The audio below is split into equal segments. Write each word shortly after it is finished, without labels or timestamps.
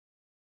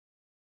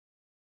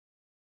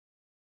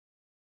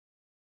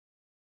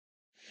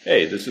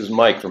Hey, this is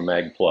Mike from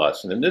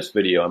magplus, and in this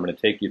video I'm going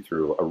to take you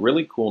through a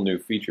really cool new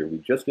feature we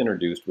just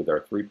introduced with our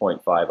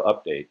 3.5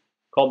 update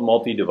called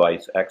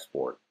multi-device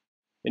export.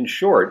 In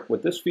short,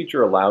 what this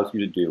feature allows you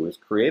to do is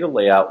create a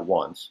layout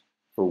once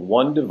for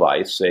one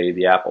device, say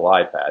the Apple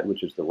iPad,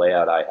 which is the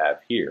layout I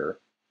have here,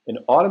 and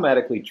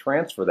automatically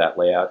transfer that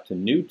layout to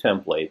new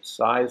templates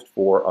sized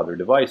for other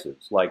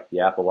devices, like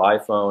the Apple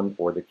iPhone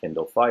or the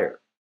Kindle Fire.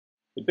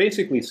 It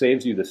basically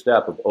saves you the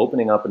step of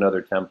opening up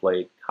another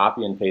template,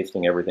 copy and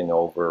pasting everything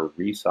over,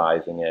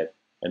 resizing it,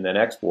 and then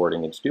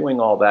exporting. It's doing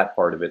all that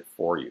part of it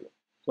for you.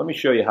 So let me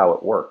show you how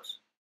it works.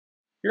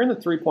 Here in the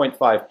 3.5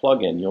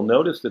 plugin, you'll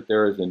notice that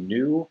there is a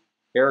new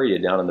area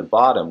down in the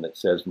bottom that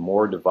says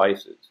More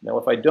Devices. Now,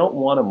 if I don't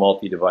want a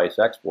multi-device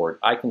export,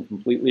 I can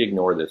completely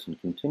ignore this and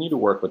continue to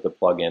work with the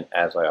plugin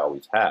as I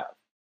always have.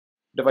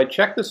 But if I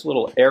check this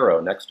little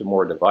arrow next to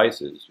More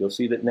Devices, you'll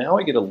see that now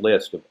I get a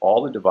list of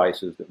all the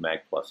devices that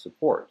magplus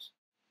supports.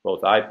 Both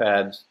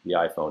iPads, the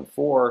iPhone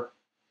 4,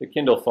 the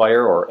Kindle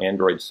Fire or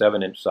Android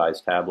 7-inch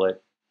size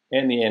tablet,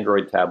 and the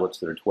Android tablets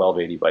that are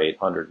 1280 by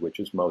 800, which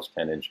is most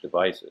 10-inch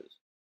devices.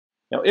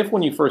 Now, if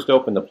when you first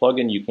open the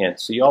plugin you can't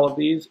see all of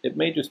these, it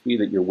may just be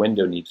that your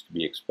window needs to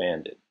be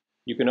expanded.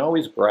 You can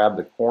always grab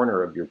the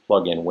corner of your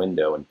plugin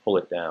window and pull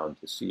it down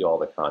to see all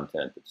the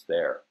content that's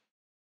there.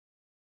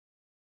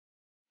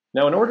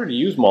 Now, in order to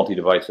use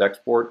multi-device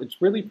export,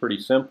 it's really pretty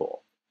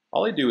simple.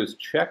 All I do is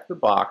check the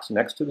box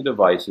next to the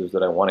devices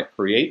that I want to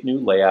create new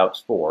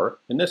layouts for.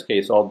 In this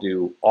case, I'll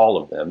do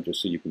all of them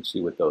just so you can see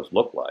what those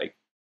look like.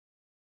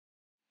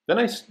 Then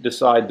I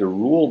decide the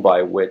rule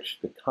by which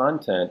the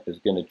content is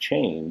going to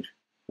change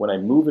when I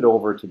move it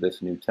over to this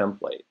new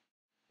template.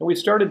 And we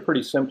started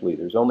pretty simply.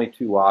 There's only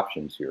two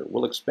options here.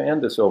 We'll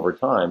expand this over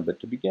time, but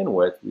to begin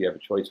with, we have a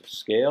choice of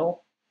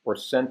scale or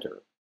center.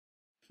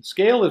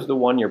 Scale is the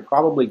one you're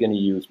probably going to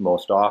use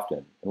most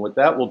often, and what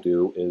that will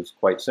do is,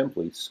 quite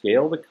simply,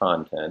 scale the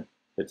content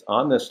that's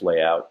on this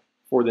layout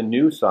for the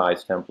new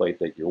size template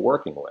that you're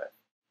working with.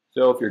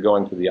 So if you're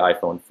going to the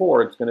iPhone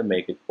 4, it's going to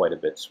make it quite a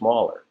bit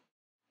smaller.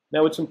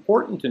 Now, it's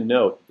important to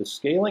note that the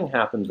scaling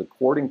happens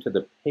according to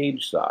the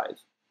page size,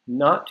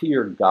 not to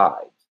your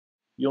guides.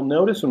 You'll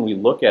notice when we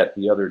look at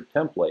the other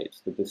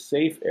templates that the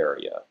safe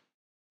area,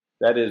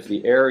 that is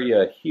the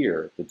area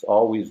here that's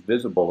always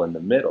visible in the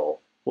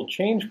middle, will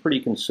change pretty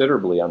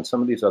considerably on some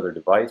of these other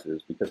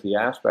devices because the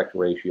aspect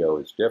ratio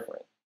is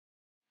different.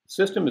 The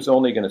system is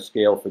only going to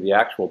scale for the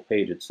actual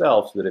page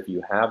itself so that if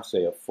you have,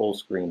 say, a full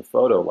screen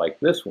photo like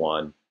this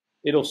one,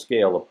 it'll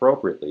scale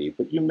appropriately,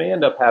 but you may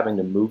end up having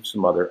to move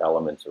some other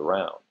elements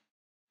around.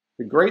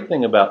 The great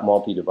thing about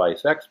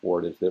multi-device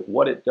export is that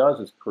what it does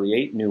is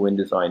create new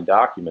InDesign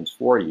documents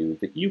for you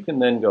that you can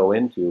then go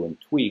into and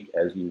tweak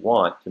as you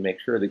want to make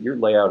sure that your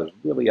layout is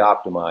really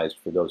optimized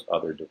for those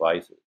other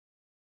devices.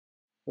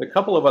 A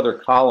couple of other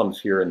columns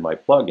here in my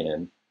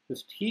plugin.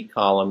 This T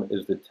column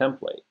is the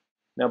template.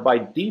 Now, by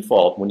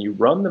default, when you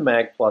run the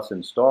magplus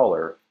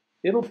installer,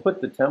 it'll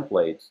put the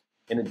templates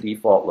in a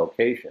default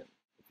location.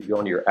 If you go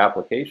into your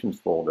applications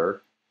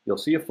folder, you'll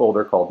see a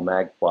folder called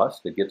magplus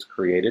that gets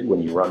created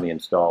when you run the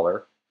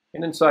installer,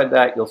 and inside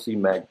that you'll see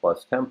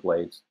magplus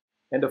templates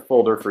and a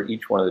folder for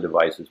each one of the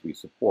devices we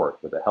support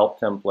with a help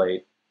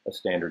template, a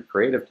standard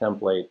creative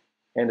template,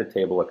 and a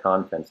table of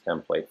contents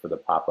template for the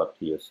pop-up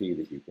TOC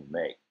that you can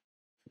make.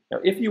 Now,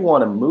 if you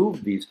want to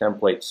move these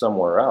templates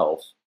somewhere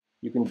else,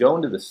 you can go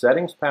into the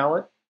Settings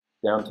palette,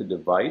 down to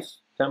Device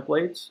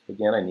Templates.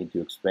 Again, I need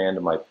to expand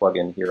my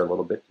plugin here a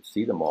little bit to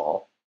see them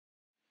all.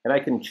 And I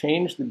can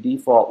change the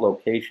default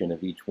location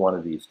of each one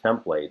of these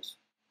templates,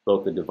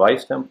 both the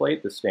device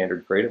template, the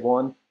standard creative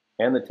one,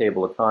 and the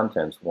table of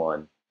contents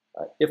one,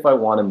 if I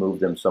want to move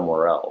them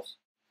somewhere else.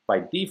 By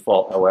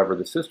default, however,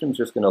 the system's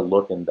just going to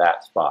look in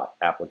that spot,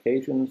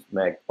 Applications,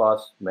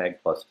 magplus,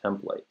 magplus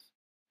templates.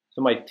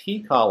 So my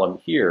T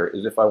column here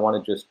is if I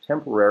want to just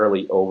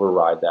temporarily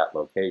override that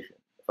location.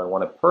 If I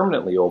want to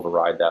permanently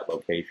override that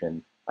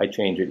location, I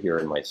change it here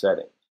in my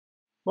settings.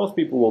 Most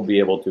people will be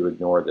able to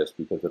ignore this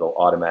because it'll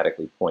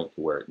automatically point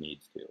to where it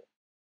needs to.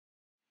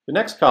 The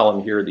next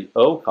column here, the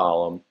O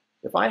column,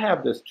 if I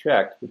have this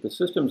checked, what the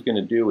system's going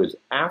to do is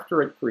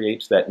after it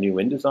creates that new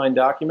InDesign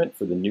document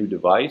for the new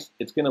device,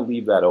 it's going to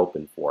leave that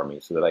open for me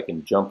so that I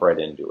can jump right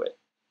into it.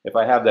 If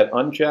I have that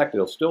unchecked,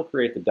 it'll still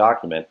create the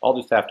document. I'll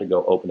just have to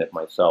go open it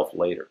myself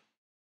later.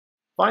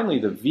 Finally,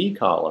 the V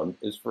column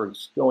is for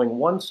going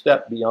one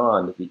step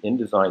beyond the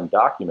InDesign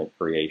document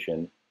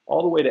creation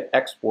all the way to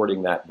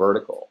exporting that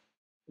vertical.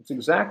 It's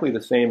exactly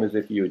the same as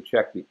if you had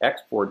checked the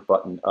export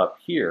button up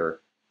here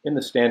in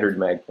the standard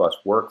magplus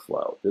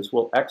workflow. This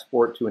will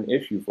export to an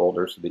issue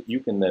folder so that you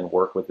can then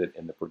work with it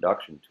in the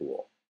production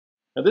tool.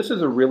 Now, this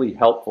is a really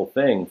helpful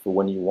thing for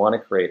when you want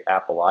to create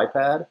Apple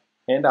iPad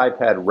and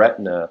iPad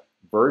Retina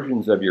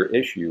versions of your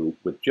issue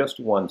with just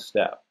one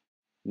step.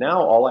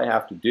 Now all I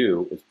have to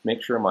do is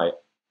make sure my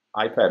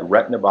iPad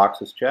Retina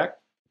box is checked,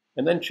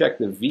 and then check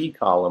the V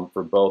column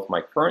for both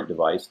my current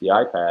device, the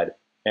iPad,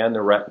 and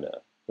the Retina.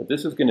 What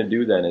this is going to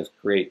do then is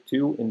create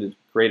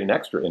an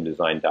extra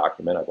InDesign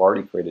document. I've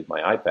already created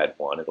my iPad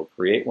one. It'll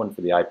create one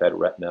for the iPad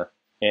Retina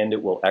and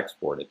it will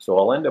export it. So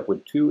I'll end up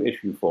with two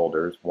issue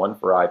folders, one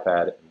for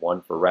iPad and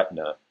one for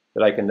Retina,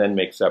 that I can then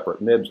make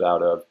separate MIBs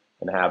out of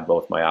and have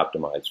both my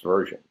optimized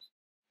versions.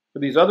 For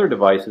these other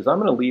devices, I'm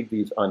going to leave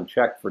these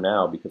unchecked for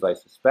now because I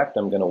suspect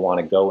I'm going to want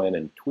to go in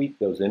and tweak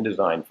those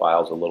InDesign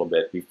files a little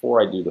bit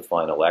before I do the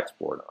final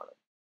export on it.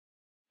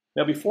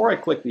 Now before I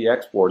click the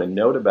export, a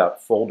note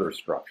about folder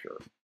structure.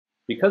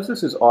 Because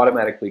this is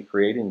automatically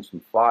creating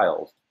some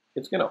files,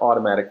 it's going to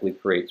automatically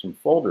create some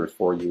folders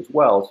for you as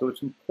well, so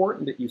it's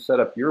important that you set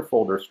up your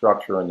folder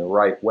structure in the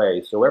right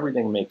way so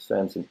everything makes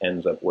sense and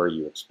ends up where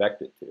you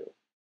expect it to.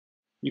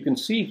 You can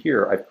see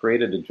here I've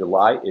created a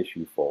July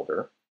issue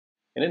folder,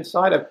 and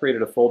inside I've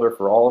created a folder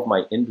for all of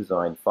my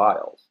InDesign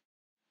files.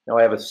 Now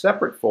I have a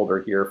separate folder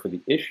here for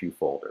the issue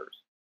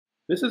folders.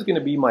 This is going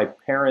to be my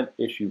parent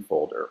issue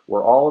folder,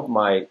 where all of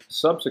my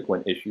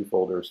subsequent issue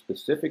folders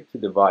specific to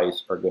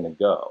device are going to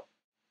go.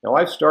 Now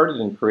I've started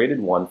and created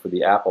one for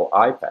the Apple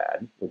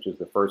iPad, which is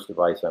the first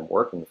device I'm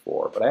working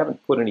for, but I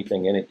haven't put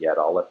anything in it yet.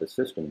 I'll let the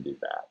system do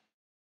that.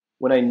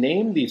 When I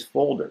name these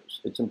folders,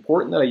 it's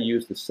important that I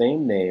use the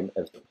same name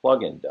as the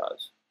plugin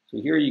does.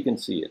 So here you can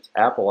see it's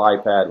Apple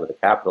iPad with a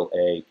capital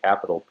A,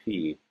 capital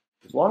P.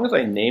 As long as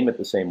I name it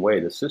the same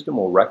way, the system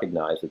will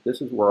recognize that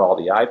this is where all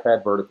the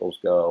iPad verticals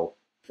go,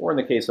 or in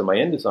the case of my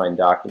InDesign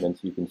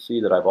documents, you can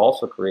see that I've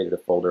also created a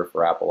folder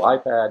for Apple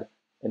iPad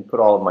and put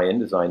all of my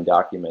InDesign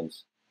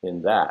documents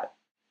in that.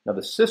 Now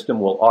the system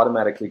will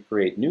automatically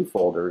create new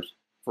folders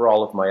for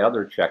all of my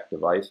other checked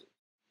devices.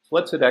 So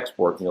let's hit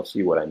export and you'll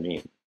see what I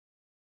mean.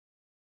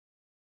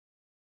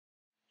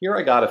 Here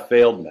I got a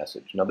failed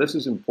message. Now this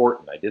is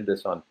important. I did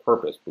this on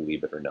purpose,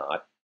 believe it or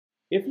not.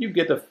 If you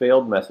get a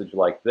failed message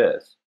like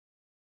this,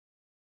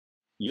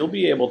 you'll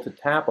be able to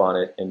tap on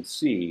it and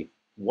see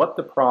what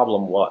the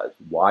problem was,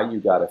 why you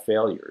got a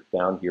failure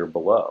down here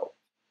below.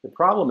 The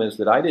problem is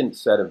that I didn't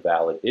set a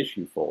valid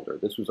issue folder.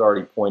 This was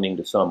already pointing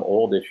to some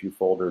old issue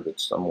folder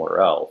that's somewhere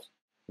else.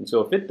 And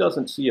so if it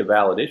doesn't see a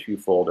valid issue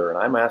folder and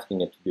I'm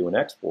asking it to do an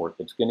export,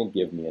 it's going to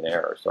give me an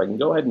error. So I can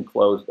go ahead and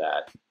close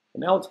that.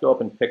 And now let's go up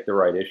and pick the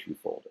right issue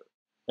folder.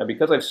 Now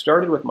because I've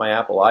started with my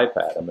Apple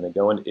iPad, I'm going to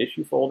go into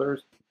issue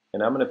folders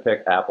and I'm going to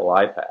pick Apple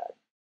iPad.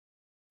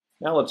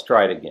 Now let's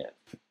try it again.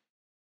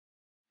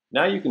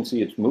 Now you can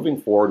see it's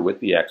moving forward with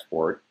the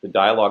export. The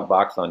dialog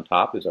box on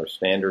top is our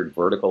standard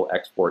vertical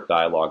export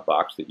dialog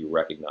box that you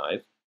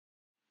recognize.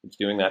 It's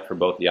doing that for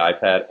both the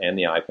iPad and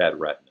the iPad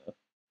Retina.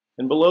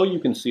 And below you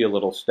can see a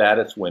little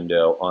status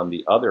window on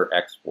the other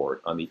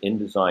export, on the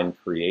InDesign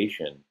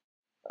creation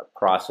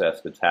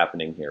process that's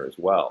happening here as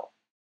well.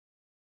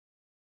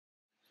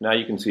 Now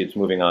you can see it's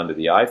moving on to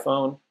the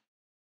iPhone,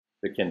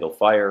 the Kindle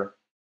Fire,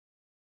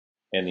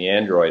 and the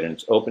Android, and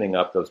it's opening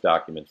up those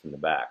documents in the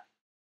back.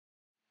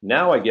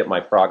 Now I get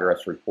my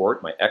progress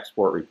report, my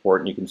export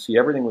report, and you can see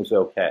everything was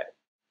okay.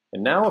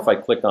 And now if I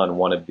click on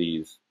one of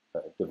these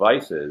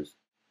devices,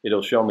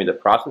 it'll show me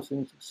that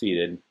processing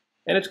succeeded,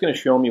 and it's going to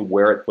show me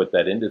where it put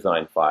that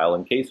InDesign file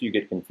in case you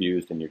get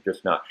confused and you're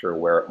just not sure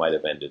where it might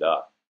have ended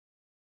up.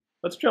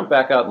 Let's jump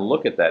back out and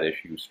look at that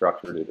issue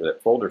structure,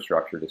 that folder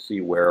structure, to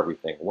see where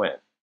everything went.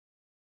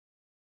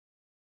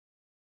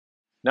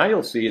 Now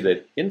you'll see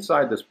that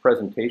inside this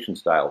presentation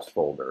styles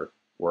folder,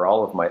 where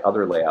all of my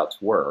other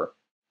layouts were,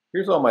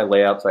 here's all my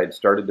layouts I'd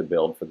started to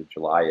build for the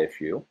July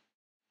issue.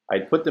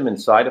 I'd put them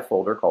inside a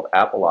folder called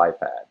Apple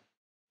iPad.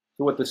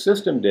 So what the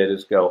system did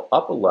is go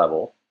up a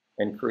level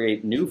and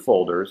create new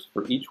folders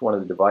for each one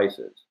of the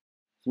devices.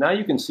 So now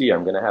you can see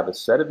I'm going to have a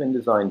set of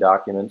InDesign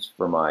documents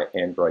for my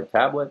Android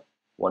tablet,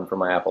 one for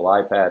my Apple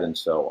iPad, and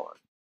so on.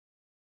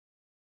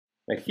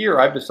 Now here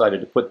I've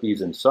decided to put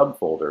these in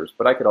subfolders,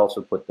 but I could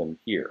also put them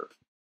here.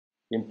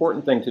 The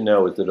important thing to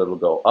know is that it'll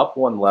go up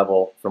one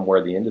level from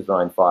where the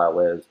InDesign file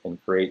is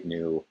and create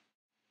new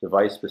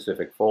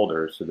device-specific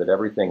folders so that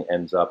everything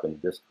ends up in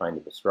this kind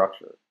of a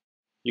structure.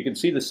 You can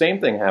see the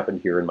same thing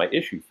happened here in my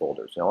issue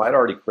folders. Now I'd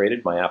already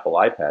created my Apple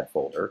iPad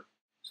folder,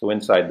 so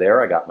inside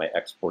there I got my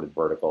exported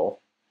vertical.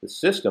 The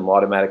system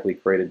automatically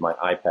created my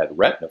iPad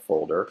Retina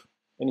folder,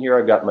 and here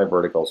I've got my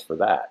verticals for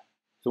that.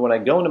 So when I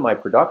go into my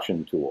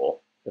production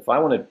tool, if I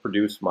want to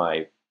produce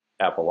my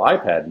Apple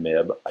iPad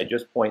MIB, I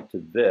just point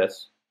to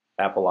this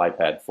Apple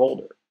iPad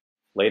folder.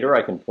 Later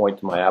I can point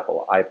to my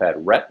Apple iPad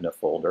Retina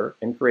folder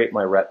and create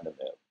my Retina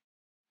MIB.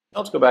 Now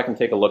let's go back and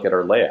take a look at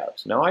our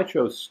layouts. Now I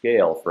chose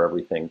scale for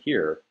everything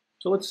here,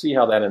 so let's see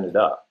how that ended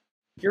up.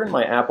 Here in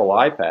my Apple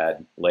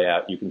iPad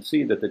layout, you can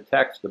see that the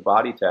text, the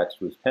body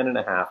text, was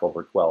 10.5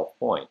 over 12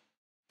 point.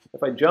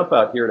 If I jump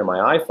out here to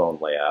my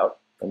iPhone layout,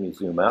 let me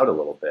zoom out a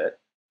little bit,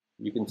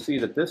 you can see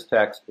that this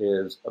text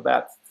is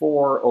about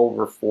 4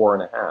 over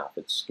 4.5.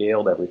 It's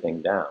scaled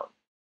everything down.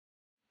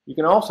 You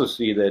can also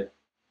see that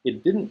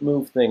it didn't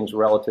move things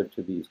relative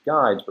to these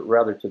guides, but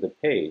rather to the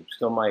page.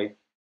 So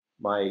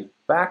my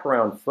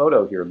background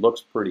photo here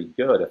looks pretty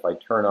good if I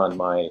turn on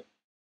my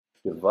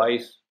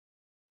device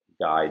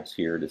guides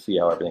here to see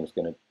how everything's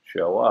going to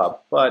show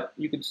up. But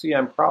you can see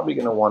I'm probably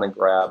going to want to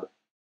grab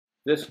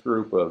this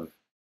group of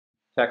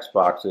text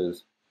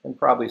boxes and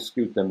probably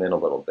scoot them in a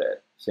little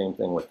bit. Same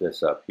thing with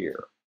this up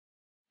here.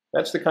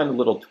 That's the kind of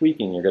little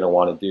tweaking you're going to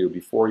want to do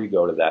before you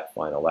go to that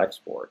final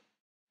export.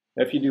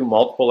 If you do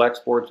multiple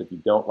exports, if you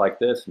don't like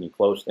this and you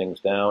close things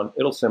down,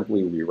 it'll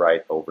simply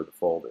rewrite over the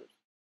folders.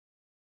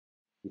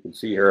 You can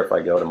see here if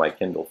I go to my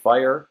Kindle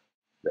Fire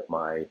that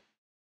my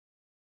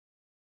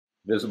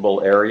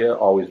visible area,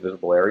 always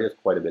visible area, is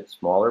quite a bit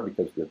smaller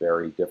because of the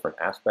very different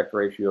aspect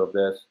ratio of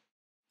this.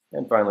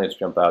 And finally, let's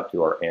jump out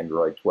to our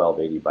Android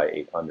 1280 by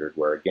 800,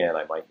 where again,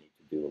 I might need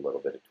to do a little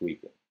bit of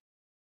tweaking.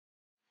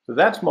 So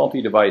that's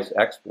multi-device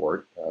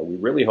export. We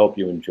really hope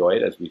you enjoy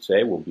it. As we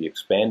say, we'll be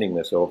expanding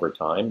this over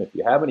time. If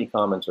you have any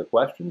comments or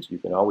questions, you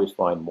can always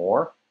find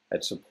more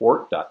at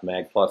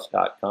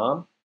support.magplus.com.